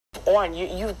on.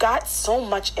 You've got so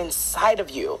much inside of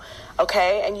you,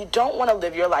 okay? And you don't want to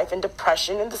live your life in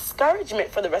depression and discouragement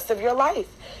for the rest of your life.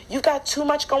 You've got too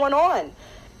much going on,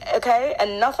 okay?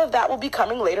 Enough of that will be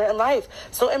coming later in life.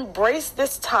 So embrace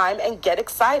this time and get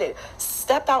excited.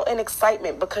 Step out in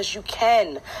excitement because you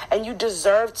can and you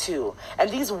deserve to. And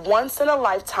these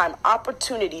once-in-a-lifetime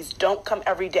opportunities don't come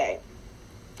every day.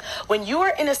 When you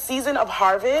are in a season of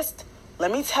harvest,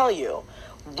 let me tell you,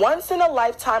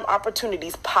 once-in-a-lifetime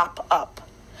opportunities pop up.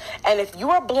 And if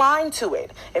you are blind to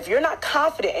it, if you're not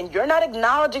confident and you're not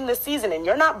acknowledging the season and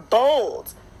you're not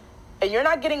bold and you're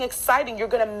not getting excited, you're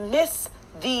going to miss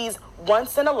these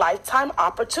once-in-a-lifetime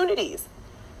opportunities.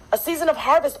 A season of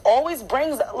harvest always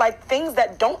brings like things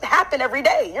that don't happen every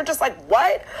day. You're just like,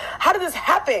 what? How did this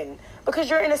happen?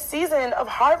 Because you're in a season of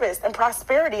harvest and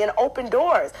prosperity and open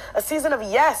doors. A season of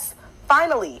yes.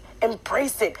 Finally,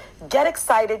 embrace it. Get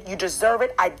excited. You deserve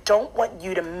it. I don't want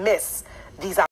you to miss these opportunities.